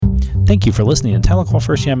Thank you for listening to Tahlequah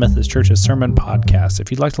First United Methodist Church's Sermon Podcast.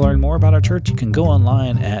 If you'd like to learn more about our church, you can go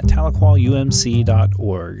online at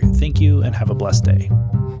tahlequahumc.org. Thank you and have a blessed day.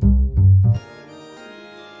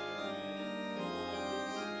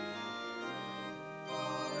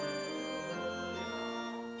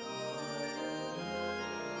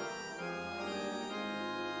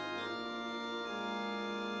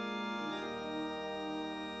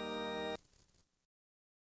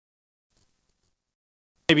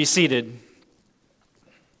 You may be seated.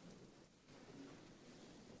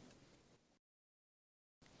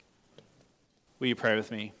 Will you pray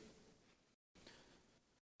with me?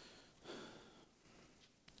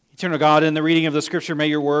 Eternal God, in the reading of the Scripture, may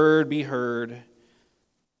your word be heard.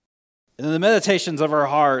 And in the meditations of our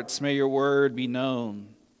hearts, may your word be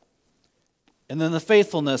known. And in the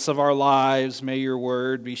faithfulness of our lives, may your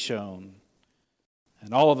word be shown.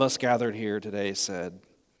 And all of us gathered here today said,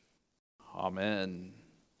 Amen.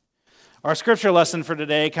 Our scripture lesson for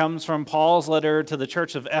today comes from Paul's letter to the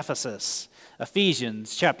church of Ephesus,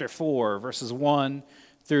 Ephesians chapter 4, verses 1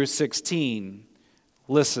 through 16.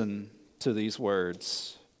 Listen to these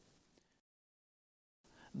words.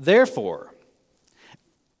 Therefore,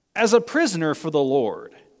 as a prisoner for the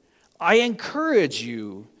Lord, I encourage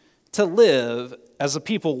you to live as a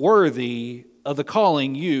people worthy of the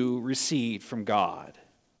calling you received from God.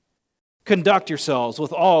 Conduct yourselves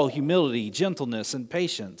with all humility, gentleness, and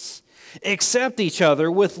patience. Accept each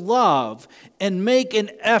other with love and make an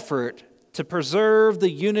effort to preserve the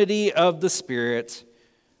unity of the Spirit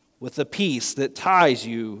with the peace that ties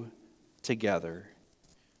you together.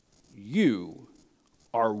 You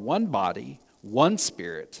are one body, one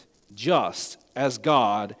Spirit, just as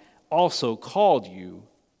God also called you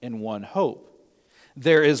in one hope.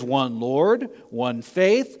 There is one Lord, one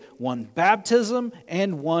faith, one baptism,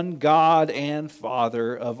 and one God and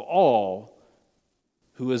Father of all,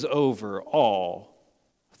 who is over all,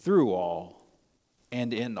 through all,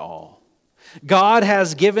 and in all. God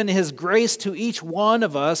has given his grace to each one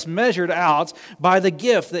of us, measured out by the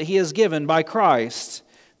gift that he has given by Christ.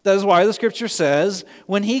 That is why the scripture says,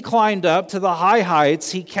 when he climbed up to the high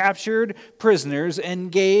heights, he captured prisoners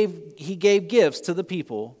and he gave gifts to the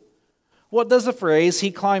people. What does the phrase,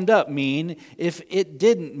 he climbed up, mean if it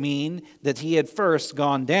didn't mean that he had first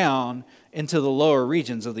gone down into the lower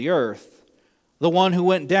regions of the earth? The one who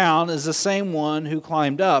went down is the same one who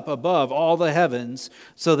climbed up above all the heavens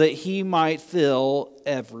so that he might fill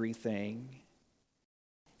everything.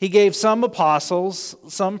 He gave some apostles,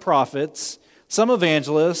 some prophets, some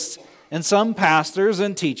evangelists, and some pastors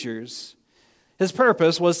and teachers. His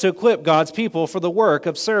purpose was to equip God's people for the work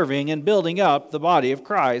of serving and building up the body of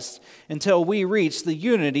Christ until we reach the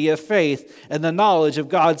unity of faith and the knowledge of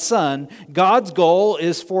God's Son. God's goal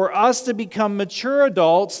is for us to become mature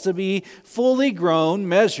adults, to be fully grown,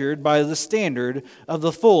 measured by the standard of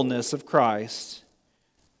the fullness of Christ.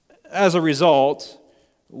 As a result,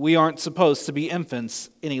 we aren't supposed to be infants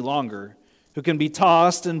any longer, who can be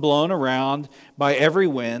tossed and blown around by every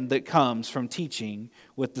wind that comes from teaching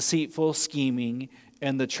with deceitful scheming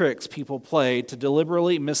and the tricks people play to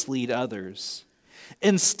deliberately mislead others.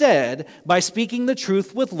 Instead, by speaking the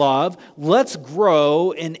truth with love, let's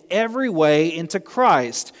grow in every way into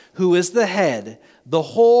Christ, who is the head. The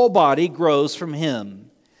whole body grows from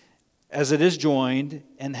him, as it is joined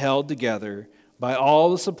and held together by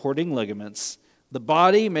all the supporting ligaments. The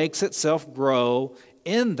body makes itself grow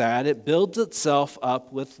in that it builds itself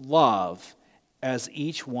up with love as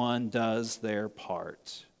each one does their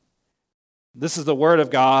part. This is the word of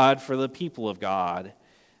God for the people of God.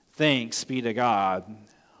 Thanks be to God.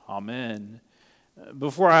 Amen.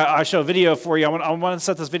 Before I show a video for you, I want to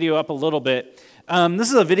set this video up a little bit. This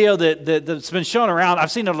is a video that's been shown around. I've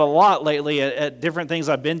seen it a lot lately at different things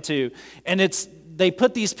I've been to. And they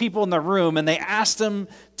put these people in the room and they asked them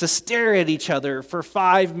to stare at each other for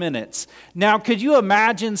 5 minutes. Now, could you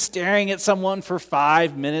imagine staring at someone for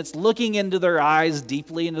 5 minutes, looking into their eyes,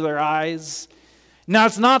 deeply into their eyes? Now,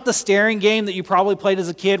 it's not the staring game that you probably played as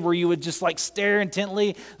a kid where you would just stare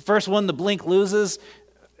intently. The first one to blink loses.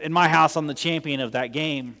 In my house, I'm the champion of that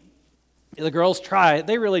game. The girls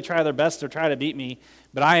they really try their best to try to beat me,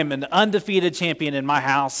 but I am an undefeated champion in my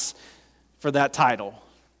house for that title.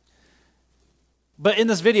 But in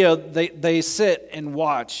this video, they sit and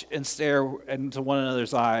watch and stare into one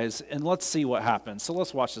another's eyes, and let's see what happens. So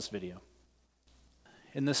let's watch this video.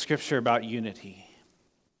 In this scripture about unity.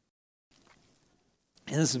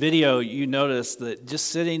 In this video, you notice that just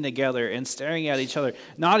sitting together and staring at each other,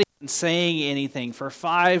 not even saying anything for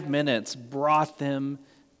 5 minutes, brought them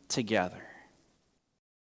together.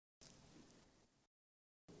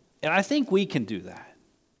 And I think we can do that.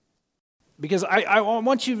 Because I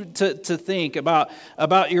want you to think about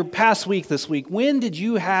your past week this week. When did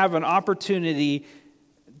you have an opportunity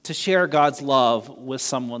to share God's love with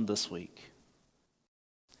someone this week?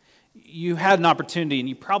 You had an opportunity and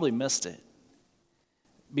you probably missed it.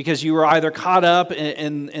 Because you were either caught up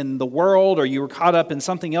in the world or you were caught up in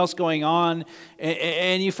something else going on,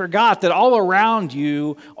 and you forgot that all around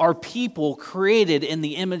you are people created in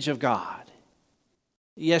the image of God.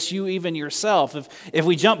 Yes, you even yourself. If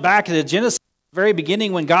we jump back to Genesis, the very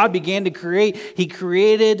beginning when God began to create, He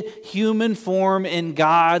created human form in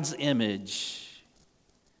God's image.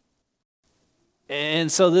 And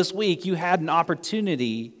so this week you had an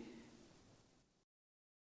opportunity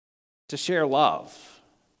to share love.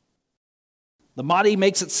 The body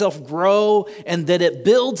makes itself grow, and that it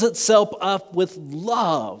builds itself up with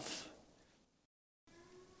love.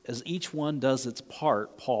 As each one does its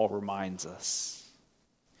part, Paul reminds us.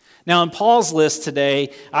 Now, in Paul's list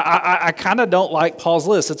today, I kind of don't like Paul's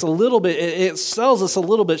list. It's a little bit, it sells us a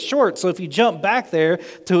little bit short. So if you jump back there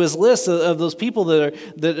to his list of those people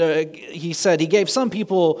he said he gave some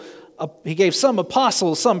people. He gave some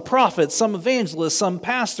apostles, some prophets, some evangelists, some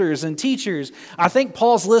pastors and teachers. I think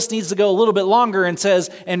Paul's list needs to go a little bit longer and says,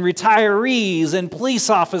 and retirees and police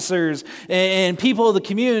officers and people of the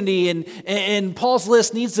community. And Paul's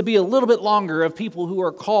list needs to be a little bit longer of people who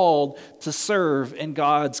are called to serve in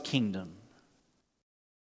God's kingdom.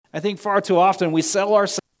 I think far too often we sell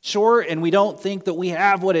ourselves short and we don't think that we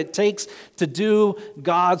have what it takes to do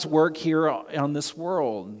God's work here on this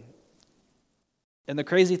world. And the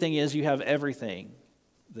crazy thing is you have everything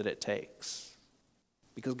that it takes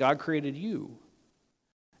because God created you.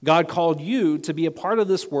 God called you to be a part of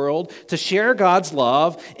this world, to share God's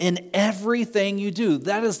love in everything you do.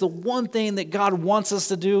 That is the one thing that God wants us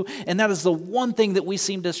to do, and that is the one thing that we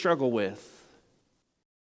seem to struggle with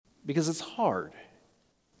because it's hard.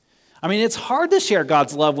 I mean, it's hard to share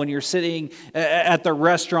God's love when you're sitting at the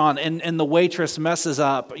restaurant and the waitress messes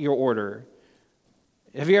up your order.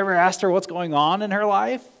 Have you ever asked her what's going on in her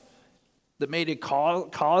life that made it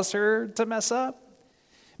cause her to mess up?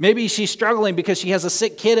 Maybe she's struggling because she has a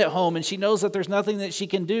sick kid at home and she knows that there's nothing that she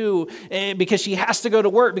can do because she has to go to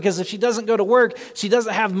work, because if she doesn't go to work, she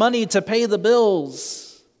doesn't have money to pay the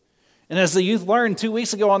bills. And as the youth learned 2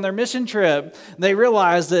 weeks ago on their mission trip, they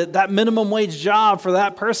realized that minimum wage job for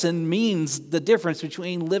that person means the difference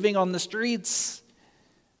between living on the streets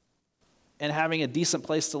and having a decent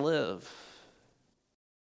place to live.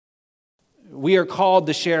 We are called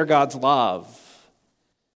to share God's love.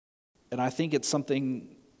 And I think it's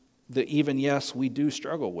something that even, yes, we do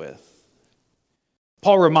struggle with.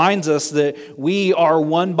 Paul reminds us that we are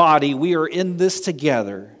one body. We are in this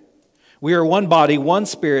together. We are one body, one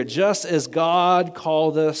spirit, just as God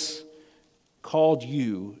called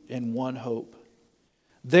you in one hope.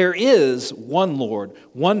 There is one Lord,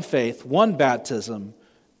 one faith, one baptism,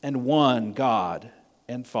 and one God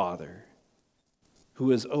and Father,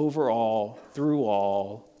 who is over all, through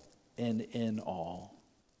all, and in all.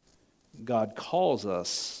 God calls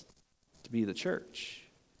us to be the church.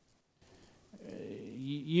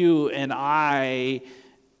 You and I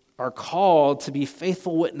are called to be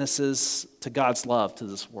faithful witnesses to God's love to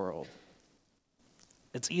this world.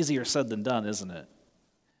 It's easier said than done, isn't it?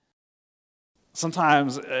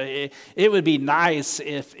 Sometimes it would be nice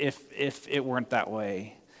if it weren't that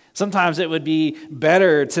way. Sometimes it would be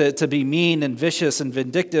better to be mean and vicious and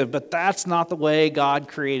vindictive, but that's not the way God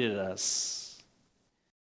created us.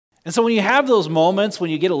 And so when you have those moments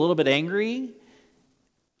when you get a little bit angry,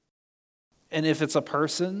 and if it's a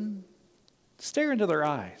person, stare into their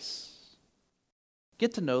eyes.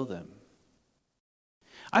 Get to know them.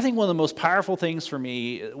 I think one of the most powerful things for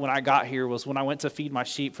me when I got here was when I went to feed my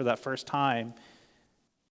sheep for that first time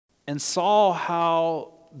and saw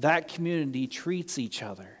how that community treats each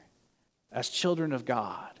other as children of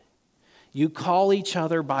God. You call each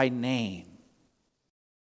other by name.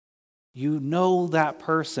 You know that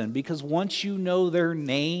person because once you know their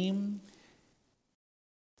name,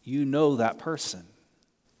 you know that person.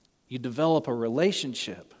 You develop a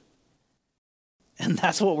relationship. And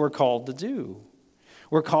that's what we're called to do.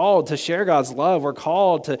 We're called to share God's love. We're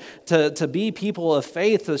called to be people of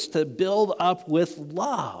faith, to build up with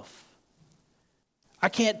love. I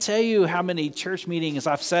can't tell you how many church meetings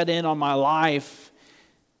I've sat in on my life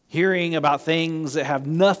hearing about things that have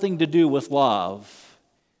nothing to do with love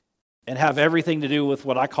and have everything to do with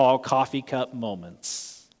what I call coffee cup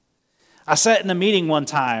moments. I sat in a meeting one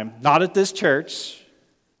time, not at this church,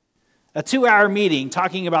 a 2-hour meeting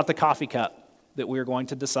talking about the coffee cup that we were going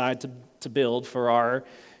to decide to build for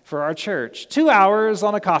our church. 2 hours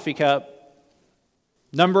on a coffee cup,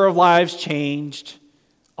 number of lives changed,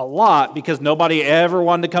 a lot because nobody ever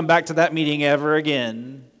wanted to come back to that meeting ever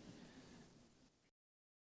again.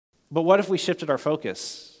 But what if we shifted our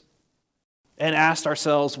focus and asked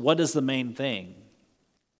ourselves, what is the main thing?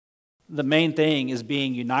 The main thing is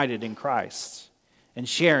being united in Christ and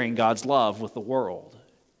sharing God's love with the world.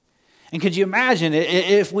 And could you imagine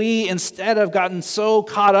if we, instead of gotten so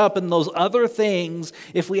caught up in those other things,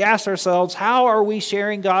 if we asked ourselves, how are we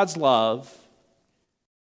sharing God's love?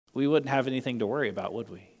 We wouldn't have anything to worry about, would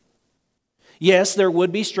we? Yes, there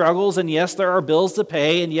would be struggles, and yes, there are bills to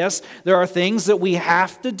pay, and yes, there are things that we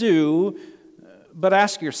have to do, but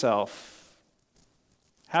ask yourself,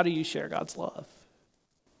 how do you share God's love?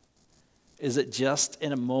 Is it just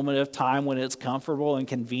in a moment of time when it's comfortable and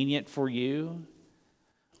convenient for you?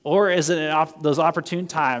 Or is it in those opportune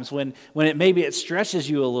times when maybe it stretches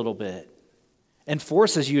you a little bit and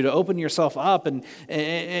forces you to open yourself up and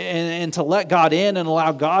to let God in and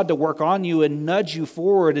allow God to work on you and nudge you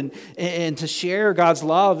forward and to share God's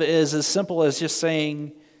love is as simple as just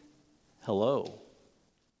saying hello.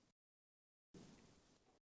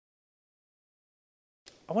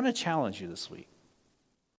 I want to challenge you this week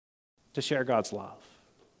to share God's love.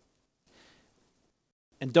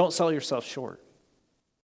 And don't sell yourself short.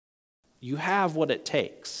 You have what it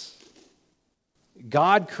takes.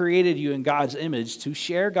 God created you in God's image to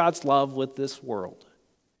share God's love with this world.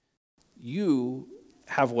 You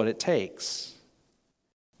have what it takes.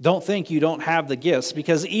 Don't think you don't have the gifts,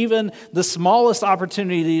 because even the smallest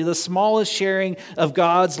opportunity, the smallest sharing of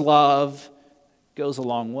God's love goes a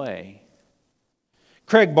long way.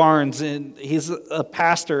 Craig Barnes, he's a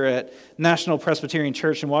pastor at National Presbyterian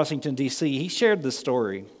Church in Washington, D.C., he shared this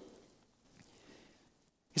story.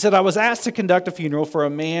 He said, I was asked to conduct a funeral for a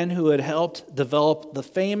man who had helped develop the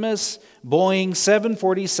famous Boeing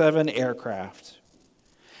 747 aircraft.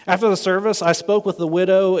 After the service, I spoke with the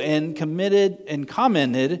widow and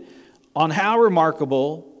commented on how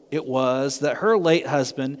remarkable it was that her late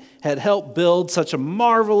husband had helped build such a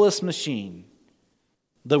marvelous machine.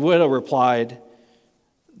 The widow replied,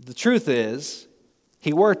 the truth is,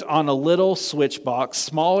 he worked on a little switch box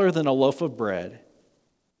smaller than a loaf of bread.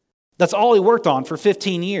 That's all he worked on for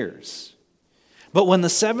 15 years. But when the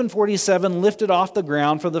 747 lifted off the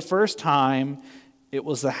ground for the first time, it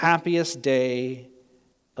was the happiest day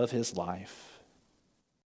of his life.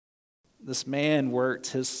 This man worked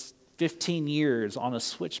his 15 years on a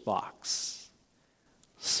switch box,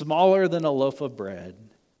 smaller than a loaf of bread,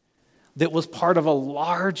 that was part of a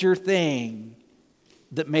larger thing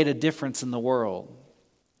that made a difference in the world.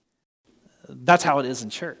 That's how it is in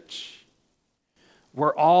church.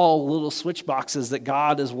 We're all little switch boxes that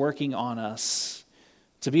God is working on us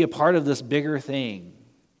to be a part of this bigger thing,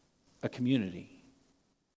 a community.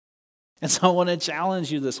 And so I want to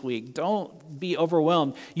challenge you this week. Don't be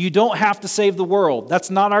overwhelmed. You don't have to save the world. That's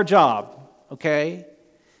not our job, okay?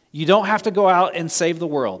 You don't have to go out and save the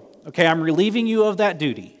world, okay? I'm relieving you of that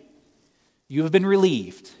duty. You have been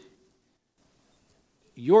relieved.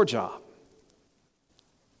 Your job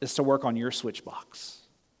is to work on your switch box.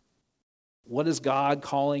 What is God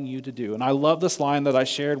calling you to do? And I love this line that I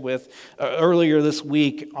shared with earlier this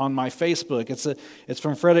week on my Facebook. It's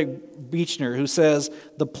from Frederick Buechner, who says,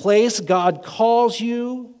 the place God calls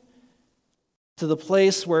you to, the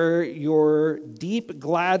place where your deep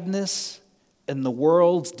gladness and the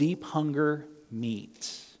world's deep hunger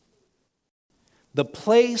meet. The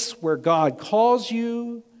place where God calls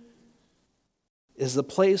you is the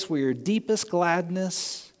place where your deepest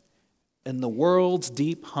gladness and the world's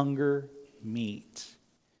deep hunger meet.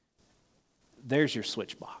 There's your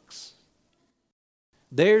switch box.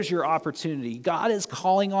 There's your opportunity. God is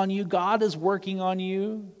calling on you. God is working on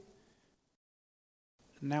you.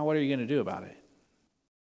 Now what are you going to do about it?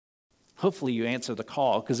 Hopefully you answer the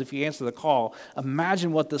call, because if you answer the call,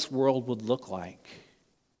 imagine what this world would look like.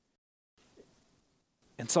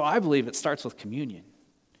 And so I believe it starts with communion.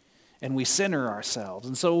 And we center ourselves.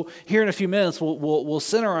 And so here in a few minutes, we'll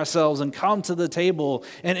center ourselves and come to the table.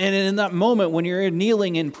 And in that moment when you're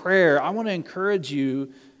kneeling in prayer, I want to encourage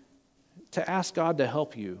you to ask God to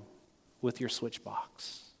help you with your switch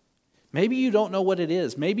box. Maybe you don't know what it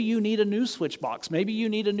is. Maybe you need a new switch box. Maybe you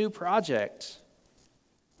need a new project.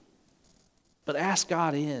 But ask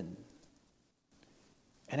God in.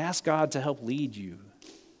 And ask God to help lead you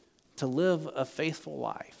to live a faithful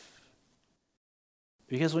life.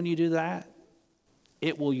 Because when you do that,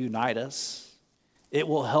 it will unite us. It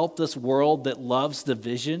will help this world that loves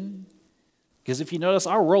division. Because if you notice,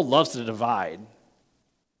 our world loves to divide.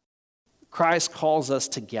 Christ calls us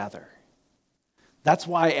together. That's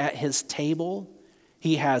why at his table,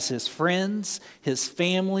 he has his friends, his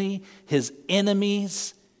family, his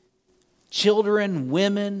enemies, children,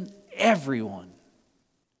 women, everyone.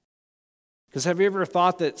 Because have you ever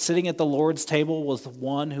thought that sitting at the Lord's table was the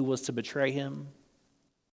one who was to betray him?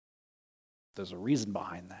 There's a reason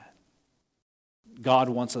behind that. God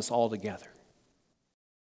wants us all together.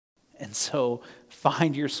 And so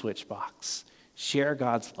find your switchbox, share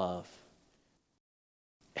God's love,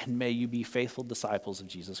 and may you be faithful disciples of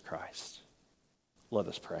Jesus Christ. Let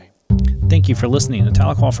us pray. Thank you for listening to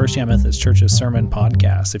Tahlequah First United Methodist Church's Sermon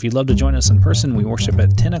Podcast. If you'd love to join us in person, we worship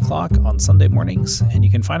at 10 o'clock on Sunday mornings, and you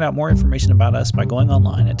can find out more information about us by going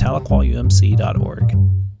online at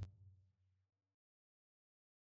tahlequahumc.org.